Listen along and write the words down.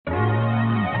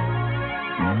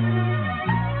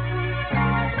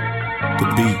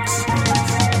beats,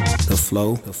 the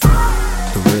flow,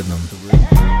 the rhythm.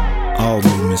 All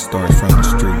movement starts from the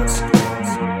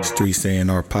streets. Streets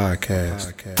A&R Podcast.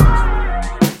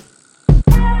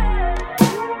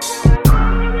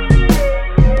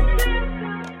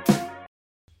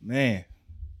 Man,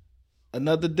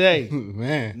 another day.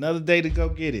 Man. Another day to go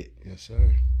get it. Yes,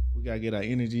 sir. We got to get our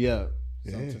energy up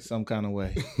some kind of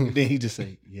way. And then he just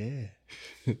say, yeah.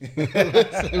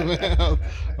 Listen, man,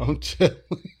 I'm chilling.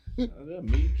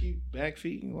 Me keep back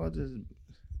feeding or just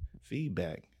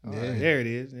feedback. Oh, Yeah. there it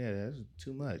is. Yeah, that's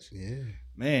too much. Yeah.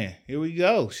 Man, here we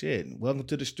go. Shit. Welcome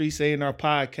to the Streets A&R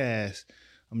Podcast.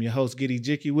 I'm your host, Giddy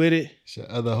Jicky with it. It's your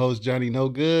other host, Johnny No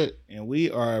Good. And we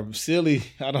are silly.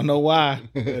 I don't know why.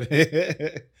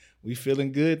 But we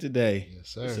feeling good today. Yes,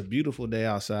 sir. It's a beautiful day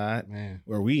outside. Man.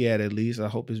 Where we at least. I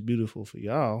hope it's beautiful for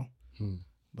y'all.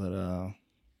 But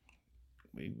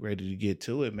we ready to get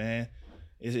to it, man.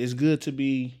 It's good to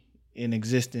be in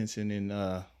existence and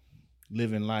in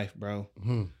living life, bro.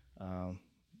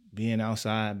 Being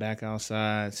outside, back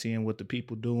outside, seeing what the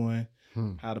people doing,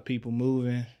 how the people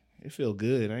moving. It feel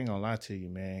good. I ain't gonna lie to you,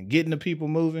 man. Getting the people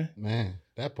moving. Man,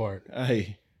 that part.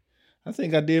 Hey, I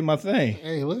think I did my thing.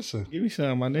 Hey, listen. Give me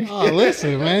some, my nigga. Oh,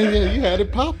 listen, man. Yeah, you had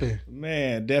it popping.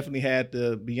 Man, definitely had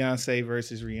the Beyonce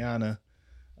versus Rihanna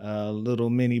little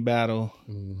mini battle.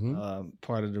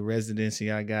 Part of the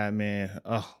residency I got, man.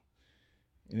 Oh,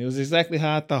 and it was exactly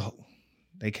how I thought.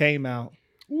 They came out.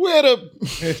 With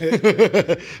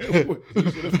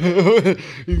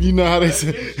you know how they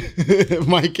say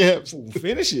Mike Epps.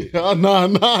 Finish it. Oh,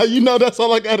 nah. You know that's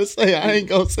all I gotta say. I ain't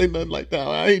gonna say nothing like that.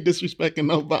 I ain't disrespecting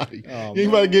nobody. Oh, you ain't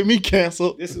about to get me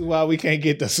canceled. This is why we can't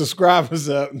get the subscribers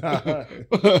up. Nah.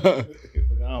 I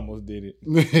almost did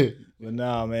it. But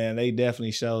nah, man, they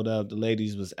definitely showed up. The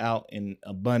ladies was out in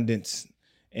abundance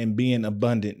and being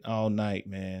abundant all night,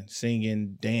 man.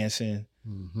 Singing, dancing.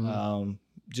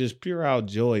 Just pure out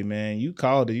joy, man. You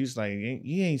called it. You was like,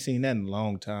 you ain't seen that in a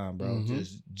long time, bro.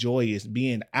 Just joyous,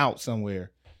 being out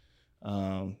somewhere.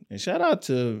 And shout out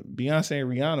to Beyonce and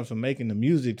Rihanna for making the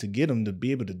music to get them to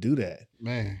be able to do that.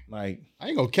 Man, Like, I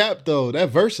ain't gonna cap though. That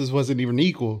versus wasn't even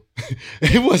equal.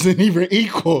 It wasn't even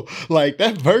equal. Like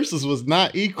that versus was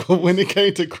not equal when it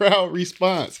came to crowd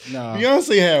response. Nah.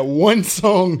 Beyonce had one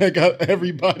song that got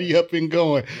everybody up and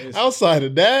going. Outside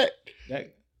of that,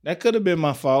 that could have been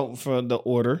my fault for the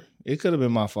order. It could have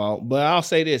been my fault. But I'll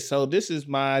say this. So this is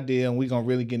my idea, and we're going to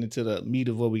really get into the meat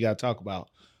of what we got to talk about.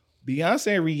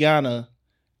 Beyonce and Rihanna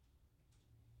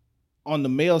on the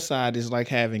male side is like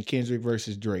having Kendrick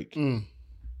versus Drake.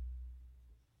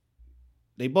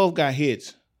 They both got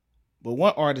hits, but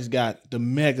one artist got the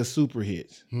mega super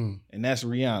hits, and that's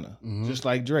Rihanna, just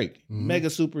like Drake. Mega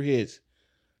super hits.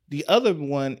 The other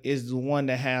one is the one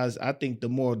that has, I think, the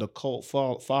more of the cult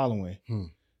following.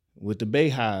 With the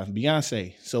Bayhive,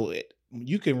 Beyonce. So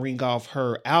you can ring off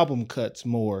her album cuts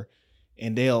more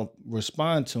and they'll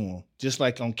respond to them. Just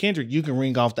like on Kendrick, you can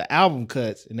ring off the album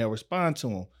cuts and they'll respond to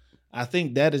them. I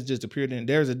think that is just a pure,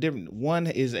 there's a different, one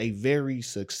is a very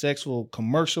successful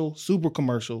commercial, super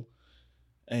commercial,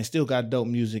 and still got dope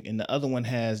music. And the other one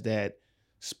has that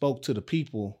spoke to the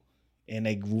people and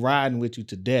they riding with you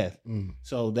to death.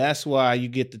 So that's why you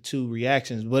get the two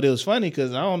reactions. But it was funny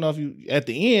because I don't know if you, at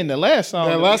the end, the last song.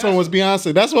 that last one was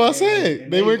Beyonce. That's what I said.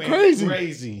 And They went crazy.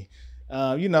 Crazy.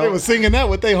 They were singing that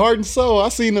with their heart and soul. I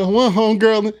seen the one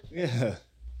homegirl. Yeah.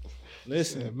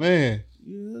 Listen, Man.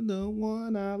 you're the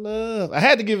one I love. I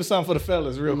had to give it something for the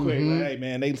fellas real quick. Like, hey,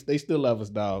 man, they still love us,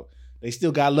 dog. They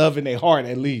still got love in their heart,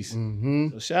 at least.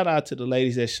 So shout out to the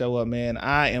ladies that show up, man.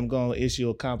 I am going to issue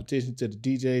a competition to the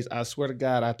DJs. I swear to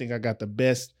God, I think I got the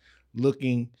best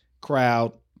looking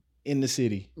crowd in the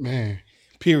city. Man.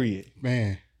 Period.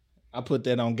 Man. I put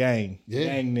that on gang. Yeah.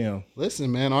 Gang them.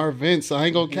 Listen, man, our events, I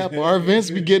ain't gonna cap. Our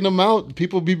events be getting them out.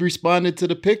 People be responding to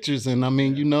the pictures. And I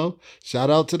mean, you know,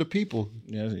 shout out to the people.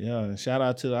 Yeah. And shout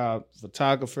out to our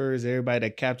photographers, everybody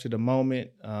that captured the moment.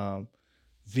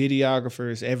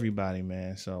 Videographers, everybody,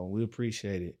 man. So we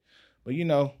appreciate it. But you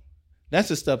know, that's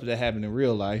the stuff that happened in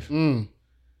real life.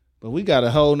 But we got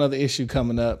a whole nother issue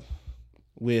coming up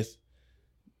with,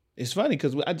 it's funny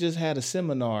because I just had a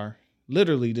seminar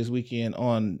literally this weekend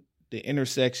on the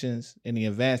intersections and the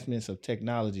advancements of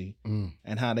technology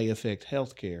and how they affect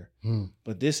healthcare.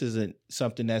 But this isn't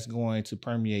something that's going to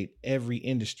permeate every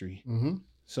industry.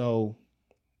 So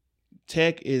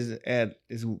tech is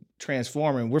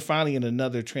transforming. We're finally in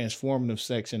another transformative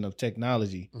section of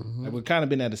technology. Like we've kind of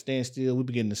been at a standstill. We've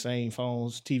been getting the same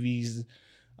phones, TVs,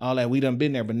 all that. We done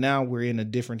been there, but now we're in a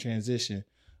different transition,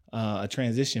 a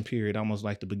transition period, almost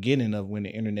like the beginning of when the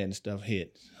internet and stuff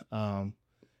hit.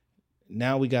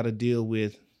 Now we got to deal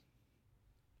with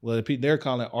well, they're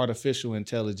calling it artificial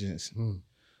intelligence,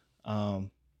 the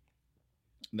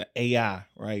AI,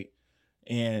 right?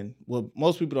 And what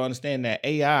most people don't understand, that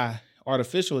AI,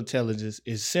 artificial intelligence,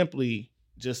 is simply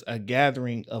just a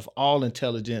gathering of all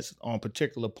intelligence on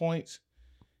particular points,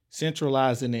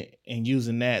 centralizing it and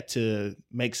using that to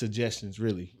make suggestions,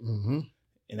 really.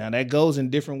 And now that goes in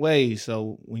different ways.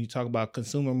 So when you talk about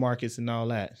consumer markets and all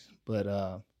that,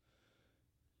 but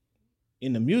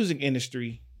in the music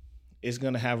industry, it's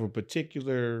going to have a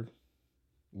particular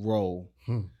role.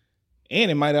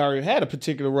 And it might have already had a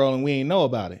particular role and we ain't know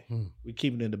about it. We're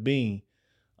keeping it a bean.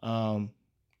 And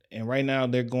right now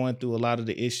they're going through a lot of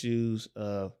the issues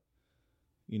of,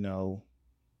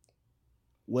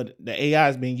 what the AI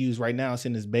is being used right now. It's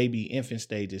in its baby infant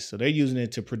stages. So they're using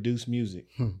it to produce music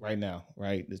right now,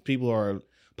 right? There's people are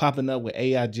popping up with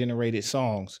AI generated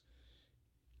songs,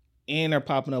 and they're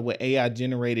popping up with AI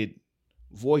generated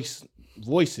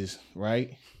voices,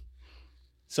 right?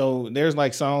 So there's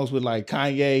like songs with like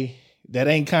Kanye that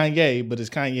ain't Kanye, but it's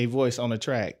Kanye voice on the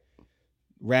track,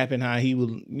 rapping how he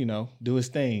would, do his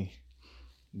thing.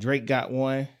 Drake got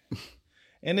one,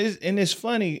 and it's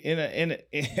funny. And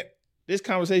this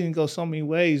conversation goes so many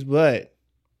ways, but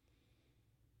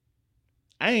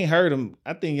I ain't heard him.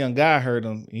 I think Young Guy heard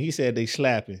him, and he said they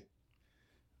slapping.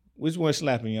 Which one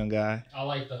slapping, Young Guy? I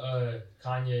like the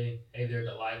Kanye, Hey There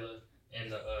Delilah,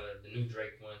 and the new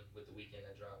Drake one with The Weeknd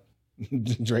that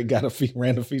dropped. Drake got a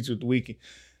random feature with The Weeknd.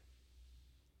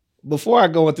 Before I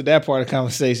go into that part of the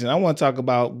conversation, I want to talk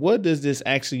about what does this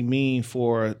actually mean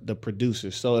for the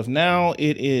producer. So if now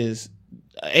it is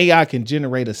AI can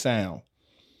generate a sound,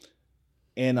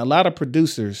 and a lot of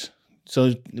producers,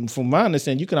 so from my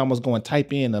understanding, you can almost go and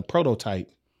type in a prototype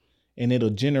and it'll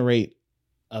generate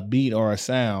a beat or a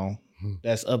sound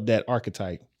that's of that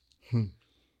archetype.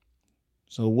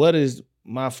 So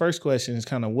my first question is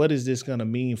kind of, what is this going to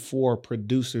mean for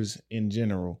producers in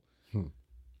general?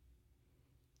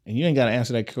 And you ain't got to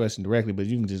answer that question directly, but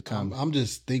you can just comment. I'm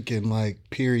just thinking, like,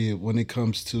 period, when it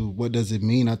comes to what does it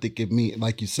mean? I think it means,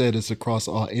 like you said, it's across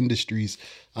all industries.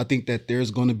 I think that there's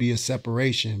going to be a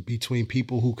separation between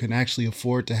people who can actually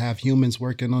afford to have humans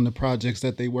working on the projects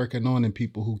that they're working on and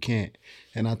people who can't.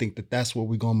 And I think that that's what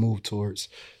we're going to move towards.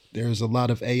 There's a lot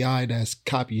of AI that's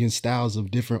copying styles of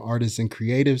different artists and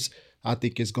creatives. I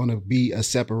think it's going to be a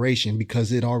separation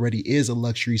because it already is a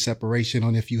luxury separation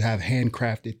on if you have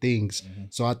handcrafted things.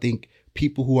 So I think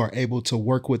people who are able to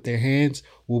work with their hands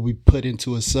will be put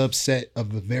into a subset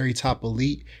of the very top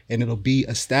elite, and it'll be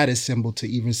a status symbol to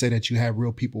even say that you have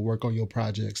real people work on your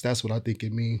projects. That's what I think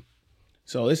it means.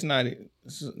 So it's not,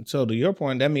 so to your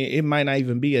point, that means it might not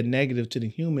even be a negative to the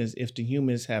humans if the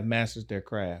humans have mastered their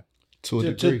craft. To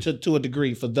a degree. To a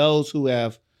degree, for those who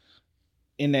have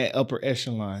in that upper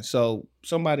echelon. So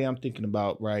somebody I'm thinking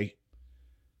about, right?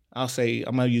 I'll say,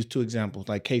 I'm going to use two examples,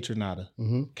 like Kaytranada.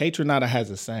 Kaytranada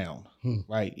has a sound,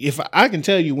 right? If I can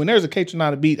tell you, when there's a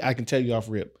Kaytranada beat, I can tell you off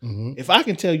rip. If I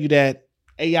can tell you that,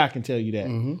 AI can tell you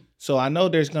that. So I know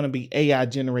there's going to be AI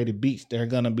generated beats. They're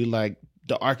going to be like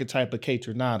the archetype of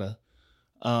Kaytranada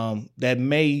that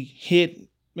may hit,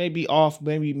 maybe off,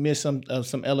 maybe miss some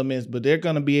elements, but they're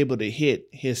going to be able to hit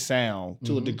his sound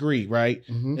to a degree, right?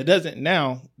 It doesn't,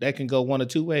 now that can go one of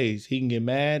two ways. He can get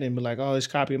mad and be like, oh, it's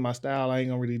copying my style, I ain't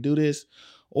gonna really do this.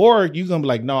 Or you're gonna be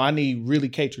like, no, I need really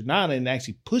Kaytranada, and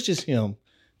actually pushes him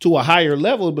to a higher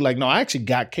level. Be like, no, I actually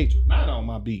got Kaytranada on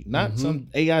my beat, not some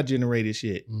AI generated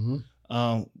shit,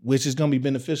 which is gonna be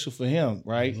beneficial for him,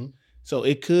 right? So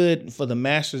it could, for the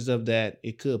masters of that,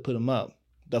 it could put him up.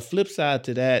 The flip side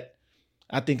to that,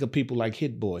 I think of people like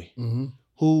Hit Boy,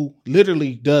 who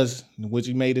literally does, which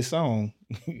he made his song.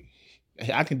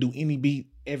 I can do any beat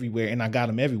everywhere, and I got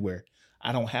him everywhere.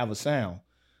 I don't have a sound.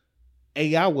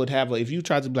 AI would have if you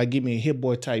try to like give me a Hit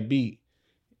Boy type beat,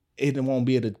 it won't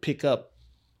be able to pick up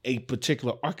a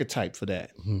particular archetype for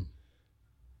that.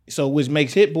 So which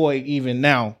makes Hit Boy even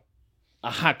now a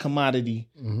hot commodity.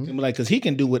 Like, cause he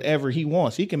can do whatever he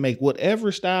wants. He can make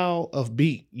whatever style of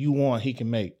beat you want, he can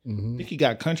make. I think he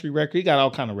got country record, he got all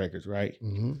kind of records, right?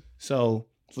 So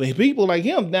for people like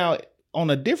him, now on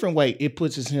a different way, it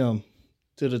pushes him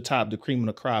to the top, the cream of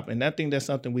the crop. And I think that's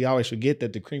something we always forget,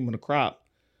 that the cream of the crop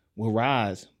will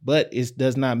rise. But it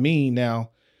does not mean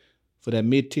now for that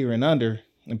mid-tier and under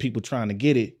and people trying to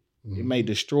get it, it may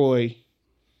destroy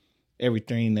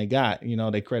everything they got,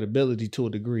 their credibility to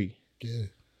a degree.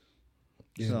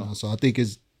 So I think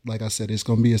it's, like I said, it's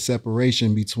going to be a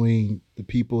separation between the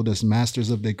people that's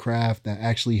masters of their craft, that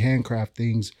actually handcraft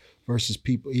things, versus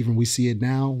people, even we see it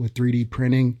now with 3D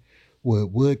printing, with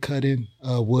wood cutting,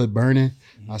 wood burning.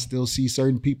 I still see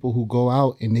certain people who go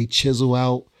out and they chisel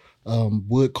out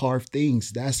wood carved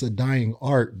things. That's a dying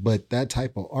art, but that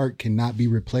type of art cannot be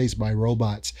replaced by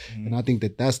robots. And I think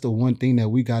that that's the one thing that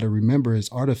we got to remember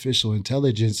is artificial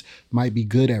intelligence might be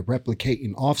good at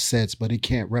replicating offsets, but it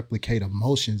can't replicate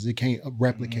emotions. It can't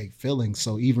replicate feelings.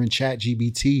 So even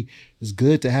ChatGPT is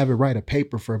good to have it write a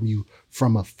paper from you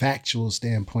from a factual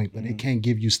standpoint, but it can't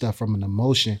give you stuff from an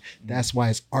emotion. That's why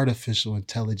it's artificial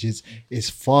intelligence. It's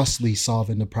falsely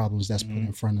solving the problems that's put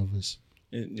in front of us.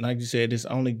 Like you said, it's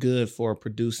only good for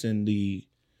producing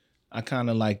I kind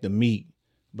of like the meat,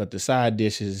 but the side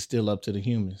dishes is still up to the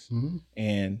humans.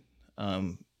 And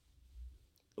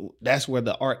that's where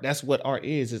that's what art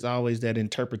is. It's always that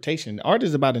interpretation. Art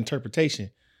is about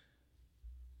interpretation.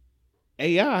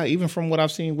 AI, even from what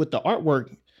I've seen with the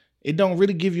artwork, it don't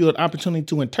really give you an opportunity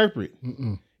to interpret.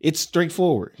 It's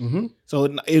straightforward. So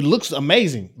it looks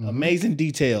amazing, amazing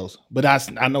details, but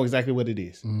I know exactly what it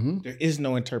is. There is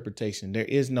no interpretation. There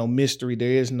is no mystery.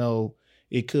 There is no,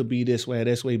 it could be this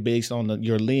way based on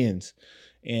your lens.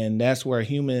 And that's where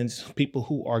humans, people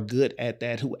who are good at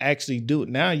that, who actually do it.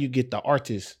 Now you get the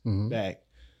artist back.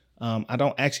 I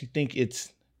don't actually think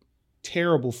it's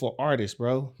terrible for artists,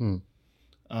 bro.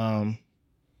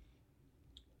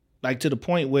 Like to the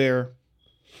point where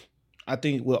I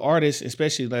think with artists,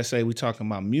 especially let's say we're talking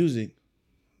about music,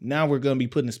 now we're going to be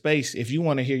put in space. If you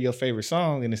want to hear your favorite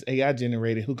song and it's AI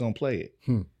generated, who's going to play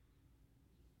it?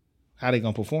 How they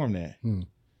going to perform that?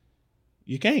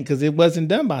 You can't, because it wasn't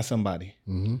done by somebody.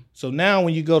 So now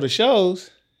when you go to shows,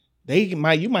 you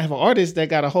might have an artist that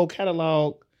got a whole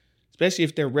catalog, especially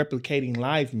if they're replicating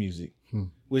live music,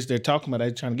 which they're talking about,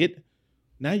 they're trying to get.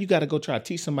 Now you got to go try to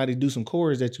teach somebody to do some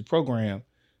chords that you program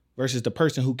versus the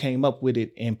person who came up with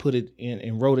it and put it in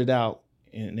and wrote it out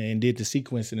and did the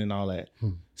sequencing and all that.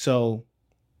 So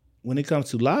when it comes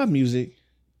to live music,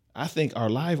 I think our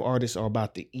live artists are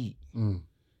about to eat.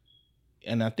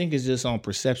 And I think it's just on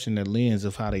perception and lens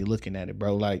of how they looking at it,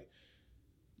 bro. Like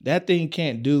that thing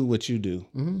can't do what you do.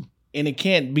 And it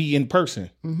can't be in person.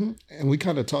 And we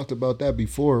kind of talked about that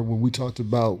before when we talked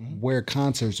about where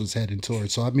concerts was heading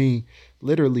towards. So, I mean,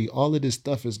 literally all of this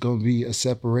stuff is going to be a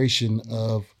separation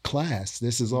of class.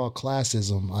 This is all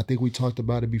classism. I think we talked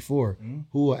about it before.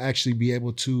 Who will actually be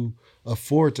able to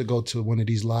afford to go to one of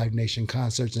these Live Nation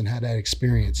concerts and have that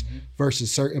experience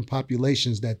versus certain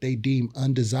populations that they deem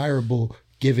undesirable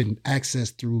given access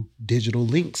through digital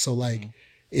links. So, like,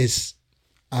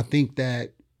 I think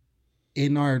that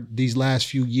in these last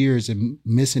few years and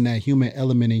missing that human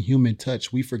element and human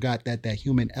touch, we forgot that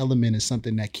human element is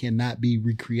something that cannot be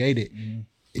recreated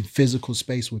in physical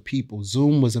space with people.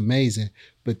 Zoom was amazing,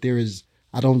 but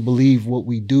I don't believe what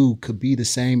we do could be the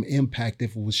same impact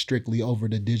if it was strictly over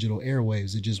the digital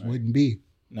airwaves. It just wouldn't be.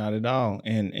 Not at all.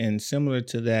 And similar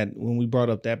to that, when we brought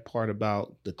up that part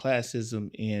about the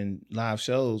classism in live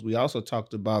shows, we also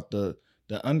talked about the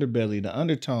underbelly, the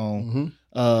undertone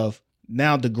of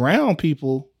now the ground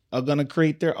people are going to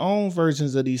create their own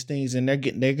versions of these things, and they're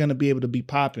going to be able to be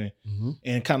popping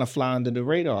and kind of fly under the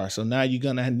radar. So now you're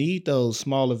going to need those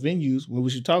smaller venues where we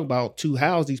should talk about to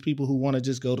house these people who want to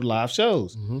just go to live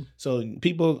shows. So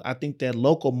people, I think that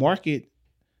local market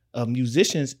of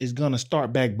musicians is going to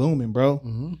start back booming,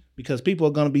 bro, because people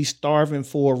are going to be starving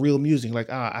for real music. Like,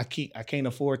 I can't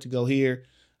afford to go here.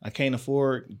 I can't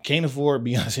afford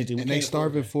Beyonce. And they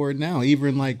starving for it now.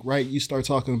 Even like, right, you start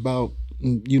talking about,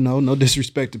 no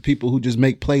disrespect to people who just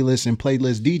make playlists and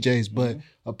playlist DJs, but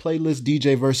a playlist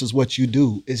DJ versus what you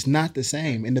do is not the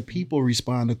same. And the people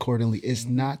respond accordingly. It's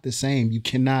not the same. You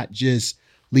cannot just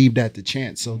leave that to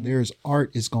chance. So there's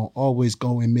art is going to always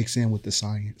go and mix in with the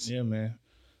science. Yeah, man.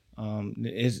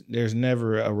 There's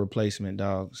never a replacement,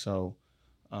 dog. So,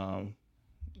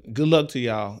 good luck to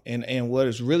y'all. And what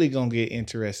is really going to get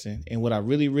interesting and what I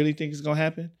really, really think is going to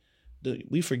happen,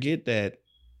 we forget that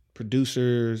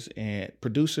producers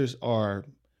are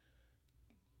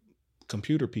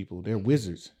computer people. They're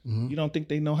wizards. You don't think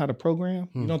they know how to program?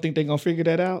 You don't think they're going to figure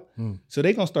that out? So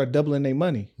they're going to start doubling their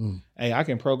money. Hey, I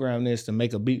can program this to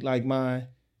make a beat like mine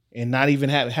and not even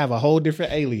have a whole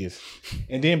different alias.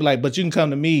 And then be like, but you can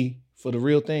come to me for the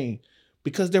real thing.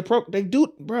 Because they do,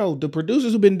 bro, the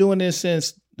producers who've been doing this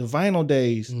since the vinyl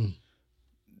days,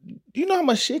 you know how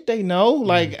much shit they know?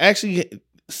 Like actually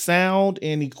sound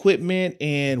and equipment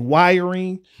and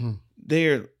wiring.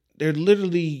 They're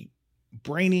literally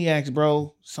brainiacs,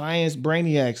 bro. Science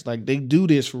brainiacs. Like they do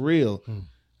this for real.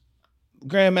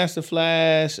 Grandmaster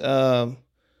Flash,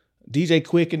 DJ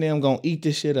Quick and them gonna eat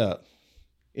this shit up.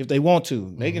 If they want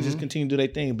to. They can just continue to do their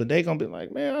thing. But they gonna be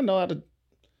like, man, I know how to.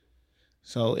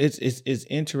 So it's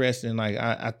interesting. Like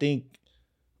I think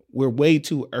we're way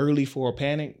too early for a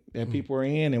panic that people are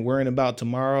in and worrying about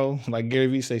tomorrow. Like Gary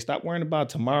Vee say, stop worrying about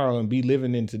tomorrow and be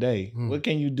living in today. What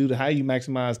can you do how you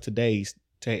maximize today's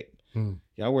tech?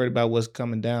 Y'all worried about what's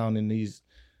coming down in these.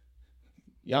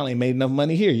 Y'all ain't made enough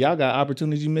money here. Y'all got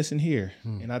opportunities you missing here.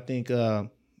 And I think the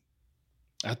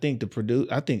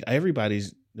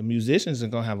the musicians are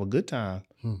gonna have a good time.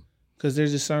 Because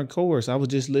there's a certain chorus. I was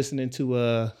just listening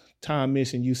to Tom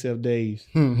Misch and Yusef Days.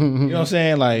 You know what I'm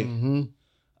saying? Like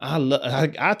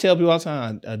I tell people all the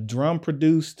time, a drum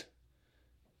produced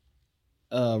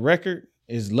record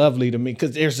is lovely to me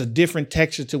because there's a different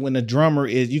texture to when the drummer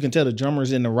is. You can tell the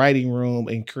drummer's in the writing room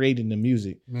and creating the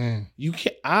music. Man, you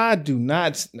can't.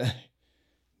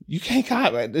 You can't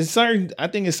copy. There's certain. I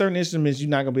think in certain instruments you're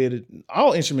not gonna be able to.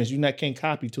 All instruments can't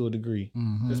copy to a degree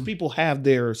because people have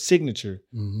their signature.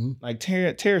 Like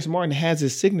Terrace Martin has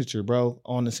his signature, bro,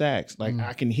 on the sax. Like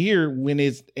I can hear when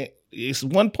it's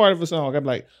one part of a song. I'm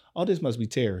like, oh, this must be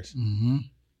Terrace.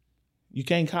 You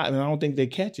can't copy. I don't think they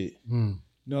catch it.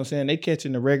 You know what I'm saying? They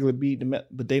catching the regular beat,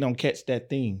 but they don't catch that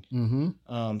thing.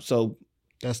 So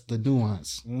that's the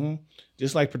nuance.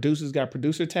 Just like producers got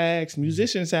producer tags,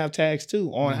 musicians have tags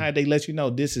too on how they let you know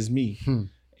this is me.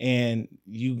 And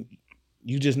you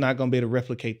just not gonna be able to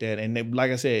replicate that. And they,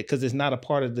 like I said, because it's not a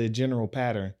part of the general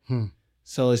pattern,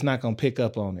 so it's not gonna pick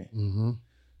up on it.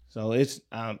 So it's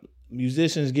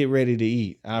musicians get ready to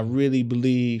eat. I really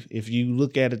believe if you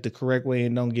look at it the correct way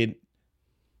and don't get,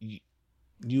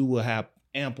 you will have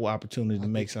ample opportunity to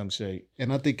make some shape.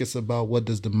 And I think it's about what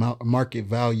does the market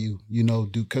value, do?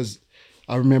 Because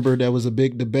I remember there was a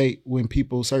big debate when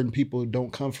certain people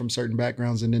don't come from certain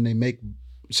backgrounds and then they make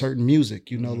certain music,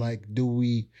 like do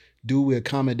we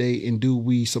accommodate and do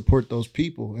we support those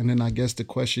people? And then I guess the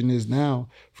question is now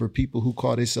for people who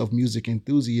call themselves music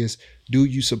enthusiasts, do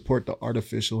you support the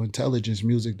artificial intelligence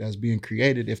music that's being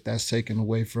created if that's taken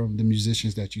away from the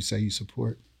musicians that you say you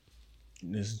support?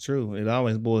 This is true. It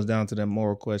always boils down to that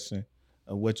moral question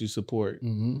of what you support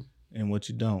and what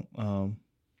you don't.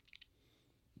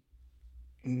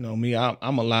 Me,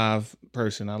 I'm a live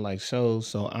person. I like shows,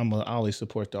 so I always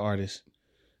support the artist.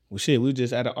 Well, shit, we were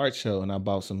just at an art show and I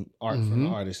bought some art from the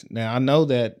artist. Now, I know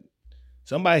that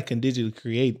somebody can digitally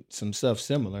create some stuff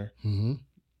similar,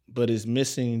 but it's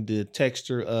missing the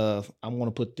texture of, I want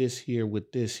to put this here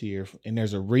with this here, and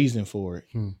there's a reason for it.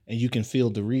 And you can feel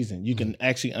the reason. You can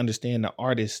actually understand the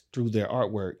artist through their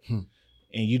artwork, and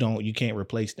you can't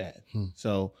replace that.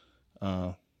 So,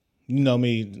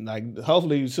 me, like,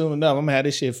 hopefully soon enough, I'm gonna have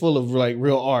this shit full of like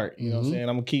real art. You know what I'm saying?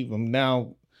 I'm gonna keep them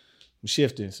now. I'm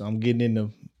shifting, so I'm getting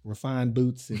into refined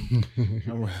boots and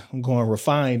I'm going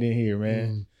refined in here,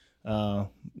 man.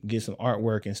 Get some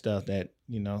artwork and stuff that,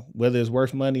 whether it's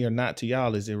worth money or not to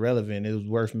y'all is irrelevant. It was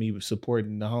worth me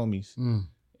supporting the homies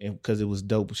because it was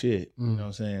dope shit. You know what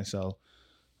I'm saying? So,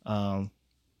 I'm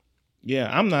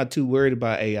not too worried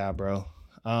about AI, bro.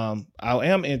 I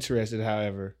am interested,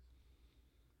 however,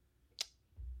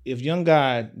 if Young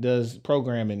God does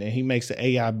programming and he makes an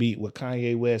AI beat with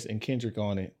Kanye West and Kendrick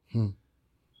on it,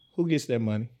 who gets that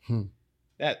money?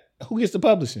 Who gets the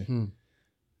publishing?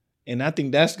 And I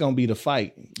think that's going to be the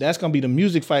fight. That's going to be the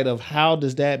music fight of how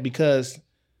does that, because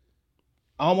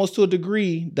almost to a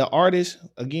degree, the artists,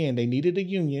 again, they needed a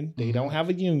union. They don't have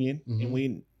a union.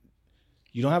 And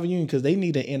you don't have a union because they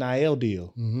need an NIL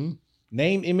deal.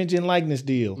 Name, image, and likeness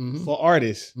deal for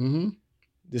artists.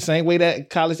 The same way that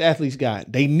college athletes got.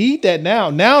 They need that now.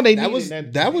 Now they need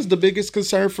that. That was the biggest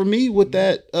concern for me with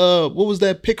that. What was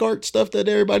that PicArt stuff that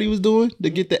everybody was doing to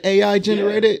get the AI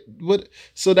generated?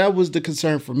 So that was the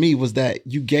concern for me, was that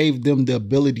you gave them the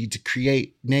ability to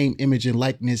create name, image, and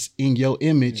likeness in your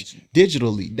image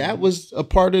digitally. That was a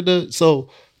part of so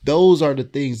those are the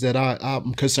things that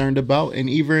I'm concerned about. And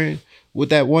even with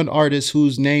that one artist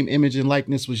whose name, image, and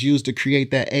likeness was used to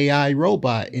create that AI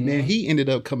robot. And then he ended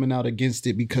up coming out against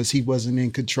it because he wasn't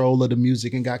in control of the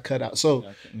music and got cut out. So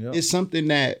it's something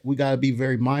that we got to be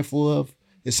very mindful of.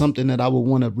 It's something that I would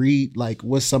want to read, like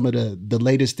what's some of the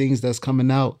latest things that's coming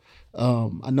out.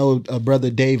 I know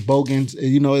brother Dave Bogans,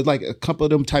 it's like a couple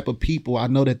of them type of people. I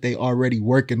know that they already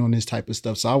working on this type of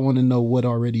stuff. So I want to know what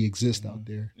already exists out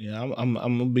there. Yeah, I'm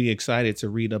gonna be excited to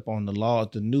read up on the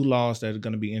new laws that are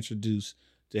going to be introduced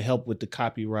to help with the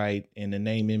copyright and the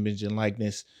name, image, and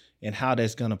likeness, and how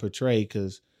that's going to portray,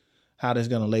 because how that's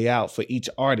going to lay out for each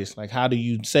artist. Like, how do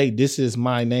you say this is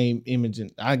my name, image,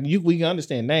 and we can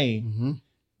understand name.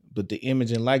 But the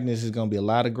image and likeness is going to be a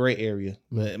lot of gray area.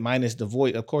 But minus the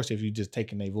voice, of course, if you just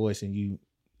taking their voice and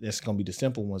that's going to be the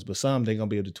simple ones. But some they're going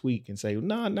to be able to tweak and say,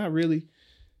 no, not really.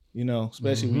 You know,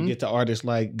 especially when you get to artists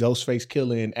like Ghostface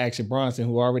Killah and Action Bronson,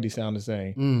 who already sound the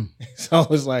same. So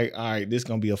it's like, all right, this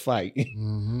gonna be a fight.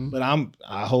 But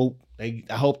I hope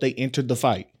they entered the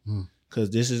fight, because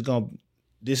this is gonna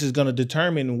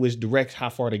determine in which direct how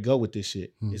far they go with this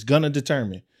shit. It's gonna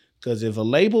determine, because if a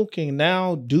label can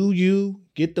now do you,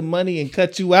 get the money and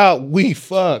cut you out, we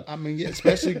fuck. I mean, yeah,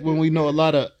 especially when we know a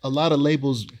lot of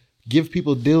labels give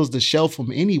people deals to shelf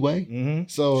them anyway.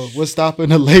 So what's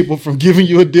stopping a label from giving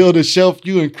you a deal to shelf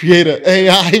you and create an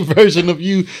AI version of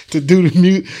you to do the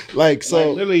mute? Like,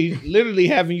 so like literally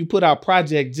having you put out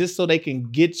project just so they can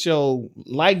get your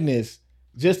likeness,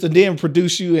 just to then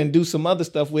produce you and do some other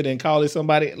stuff with it and call it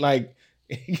somebody. Like,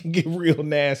 it can get real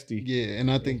nasty. Yeah,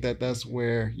 and I think that's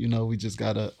where, you know,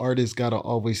 artists gotta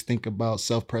always think about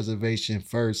self-preservation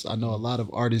first. I know a lot of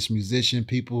artists, musician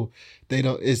people,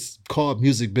 it's called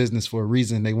music business for a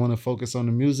reason. They want to focus on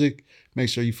the music. Make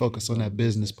sure you focus on that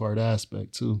business part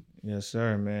aspect too. Yes,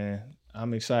 sir, man.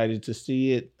 I'm excited to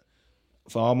see it.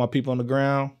 For all my people on the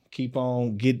ground, keep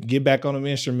on, get back on them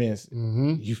instruments.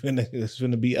 It's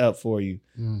finna be up for you.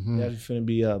 That's finna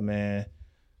be up, man.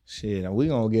 Shit, we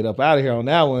gonna get up out of here on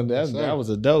that one. That was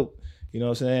a dope. You know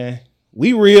what I'm saying?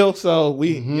 We real, so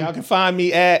y'all can find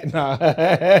me at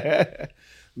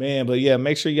man. But yeah,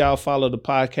 make sure y'all follow the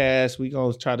podcast. We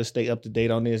gonna try to stay up to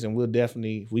date on this, and we'll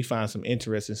definitely, if we find some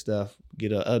interesting stuff,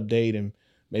 get an update and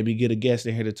maybe get a guest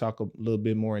in here to talk a little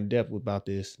bit more in depth about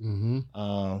this.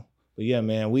 But yeah,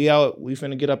 man, we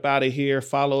finna get up out of here.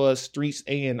 Follow us, Streets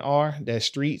A&R. That's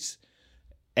Streets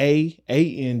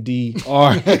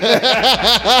ANDR.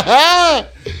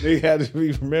 They had to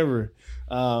be remembered.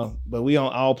 But we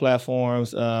on all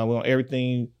platforms. We on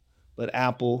everything but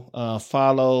Apple.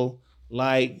 Follow,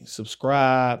 like,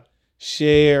 subscribe,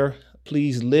 share.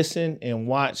 Please listen and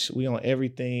watch. We on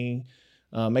everything.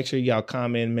 Make sure y'all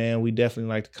comment, man. We definitely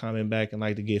like to comment back and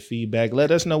like to get feedback. Let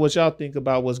us know what y'all think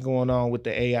about what's going on with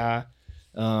the AI.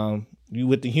 You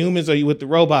with the humans or you with the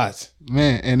robots?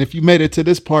 Man, and if you made it to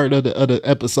this part of the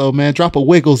episode, man, drop a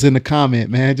Wiggles in the comment,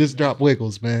 man. Just drop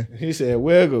Wiggles, man. He said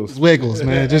Wiggles. Wiggles,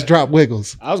 man. Just drop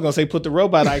Wiggles. I was going to say put the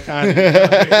robot icon in.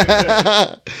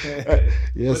 Yes,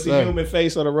 put sir. the human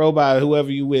face or the robot, whoever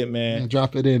you with, man.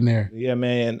 Drop it in there. Yeah,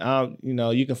 man. You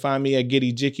know, you can find me at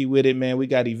Getty Jicky with it, man. We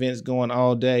got events going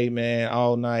all day, man,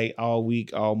 all night, all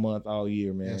week, all month, all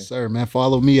year, man. Yes, sir, man.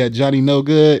 Follow me at Johnny No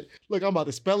Good. Look, I'm about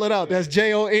to spell it out. That's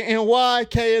JONNYKNOGOO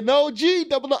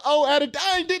added.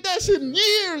 I ain't did that shit in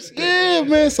years. Yeah,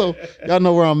 man. So y'all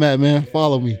know where I'm at, man.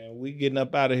 Follow me. Man, we getting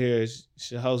up out of here. It's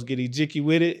your host Getty Jicky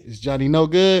with it. It's Johnny No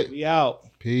Good. We out.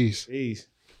 Peace. Peace.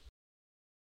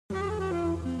 The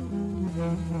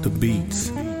beats,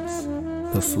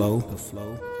 the flow,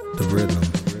 the rhythm.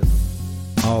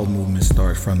 All movement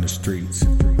starts from the streets.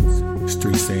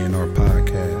 Streets A&R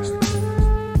Podcast.